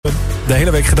de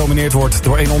hele week gedomineerd wordt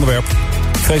door één onderwerp.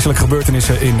 Vreselijke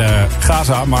gebeurtenissen in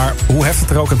Gaza. Maar hoe heftig het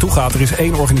er ook aan toe gaat, er is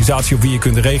één organisatie op wie je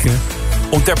kunt rekenen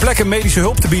om ter plekke medische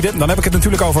hulp te bieden. Dan heb ik het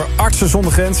natuurlijk over Artsen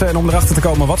Zonder Grenzen. En om erachter te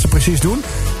komen wat ze precies doen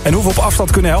en hoe we op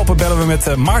afstand kunnen helpen, bellen we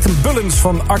met Maarten Bullens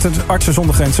van Artsen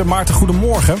Zonder Grenzen. Maarten,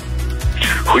 goedemorgen.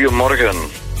 Goedemorgen.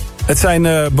 Het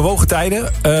zijn bewogen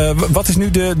tijden. Wat is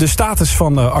nu de status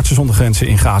van Artsen Zonder Grenzen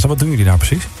in Gaza? Wat doen jullie daar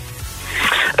precies?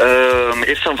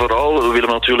 Eerst en vooral willen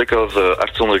we natuurlijk als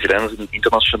Artsen Zonder Grenzen, een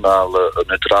internationale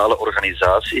neutrale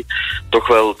organisatie, toch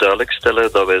wel duidelijk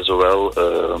stellen dat wij zowel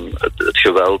het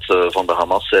geweld van de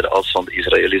Hamas-zijde als van de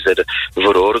Israëlische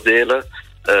veroordelen.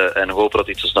 En hopen dat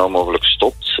dit zo snel mogelijk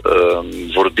stopt.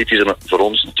 Voor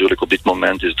ons natuurlijk op dit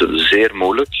moment is het zeer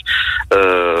moeilijk.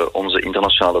 Onze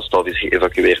internationale staf is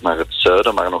geëvacueerd naar het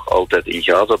zuiden, maar nog altijd in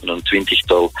Gaza. We hebben een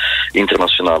 20-tal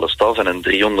internationale staf en een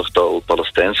 300-tal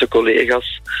Palestijnse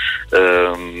collega's.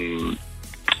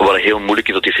 Wat heel moeilijk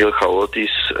is, dat is heel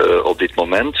chaotisch op dit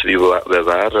moment. Wij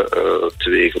waren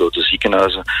 2 grote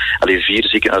ziekenhuizen, 4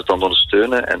 ziekenhuizen aan het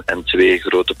ondersteunen en 2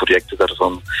 grote projecten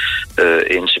daarvan.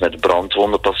 Eentje met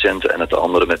brandwondenpatiënten en het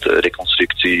andere met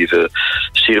reconstructieve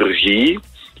chirurgie.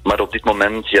 Maar op dit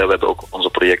moment, we hebben ook onze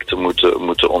projecten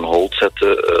moeten on hold zetten.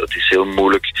 Het is heel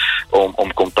moeilijk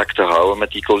om contact te houden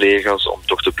met die collega's, om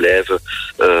toch te blijven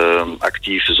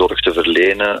actief zorg te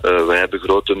verlenen. We hebben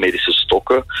grote medische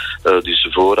stokken, dus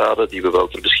voorraden die we wel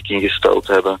ter beschikking gesteld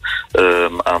hebben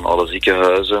aan alle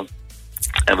ziekenhuizen.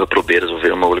 En we proberen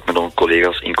zoveel mogelijk met onze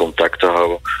collega's in contact te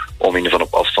houden om in van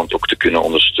op afstand ook te kunnen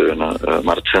ondersteunen.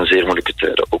 Maar het zijn zeer moeilijke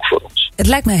tijden, ook voor ons. Het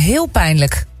lijkt me heel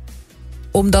pijnlijk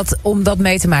om dat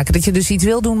mee te maken. Dat je dus iets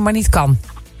wil doen, maar niet kan.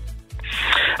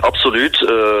 Absoluut.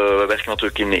 We werken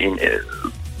natuurlijk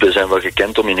we zijn wel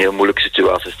gekend om in heel moeilijke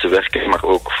situaties te werken, maar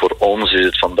ook voor ons is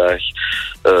het vandaag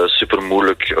super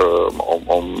moeilijk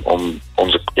om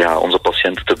onze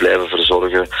patiënten te blijven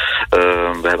verzorgen.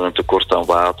 We hebben een tekort aan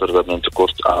water, we hebben een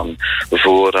tekort aan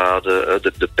voorraden.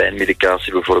 De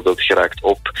pijnmedicatie bijvoorbeeld geraakt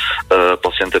op.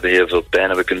 Patiënten hebben heel veel pijn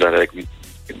en we kunnen daar eigenlijk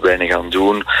weinig aan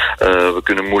doen. We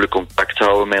kunnen moeilijk contact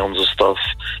houden met onze staf.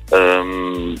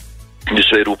 Dus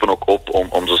wij roepen ook op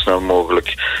om zo snel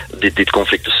mogelijk dit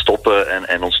conflict te stoppen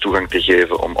en ons toegang te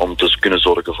geven om te kunnen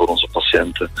zorgen voor onze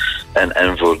patiënten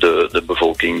en voor de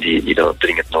bevolking die dat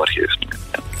dringend nodig heeft.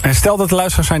 Ja. En stel dat er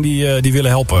luisteraars zijn die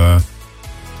willen helpen,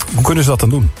 hoe kunnen ze dat dan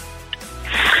doen?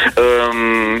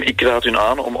 Ik raad u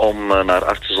aan om naar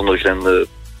Artsen Zonder Grenzen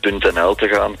 .nl te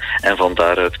gaan en van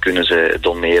daaruit kunnen zij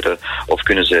doneren of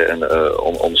kunnen zij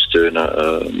ondersteunen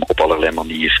op allerlei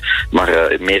manieren.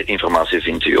 Maar meer informatie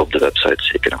vindt u op de website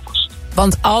zeker en vast.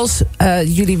 Want als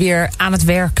jullie weer aan het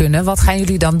werk kunnen, wat gaan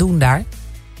jullie dan doen daar?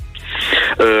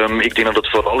 Ik denk dat het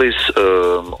vooral is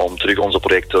om terug onze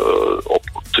projecten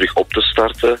terug op te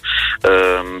starten.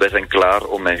 Wij zijn klaar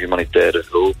om met humanitaire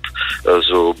hulp,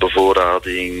 zo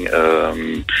bevoorrading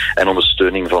en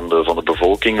ondersteuning van de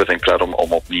bevolking. We zijn klaar om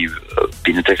opnieuw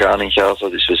binnen te gaan in Gaza.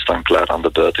 Dus we staan klaar aan de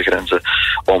buitengrenzen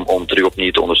om terug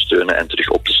opnieuw te ondersteunen en terug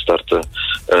op te starten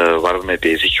waar we mee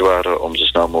bezig waren om zo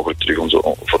snel mogelijk terug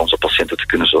voor onze patiënten te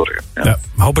kunnen zorgen. Ja. Ja,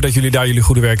 we hopen dat jullie daar jullie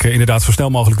goede werk inderdaad zo snel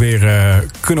mogelijk weer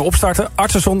kunnen opstarten.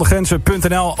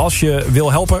 Artsenzondergrenzen.nl als je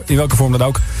wil helpen, in welke vorm dan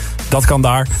ook. Dat kan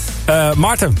daar.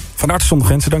 Maarten van Artsen Zonder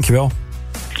Grenzen, dankjewel.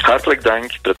 Hartelijk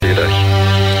dank, prettige dag.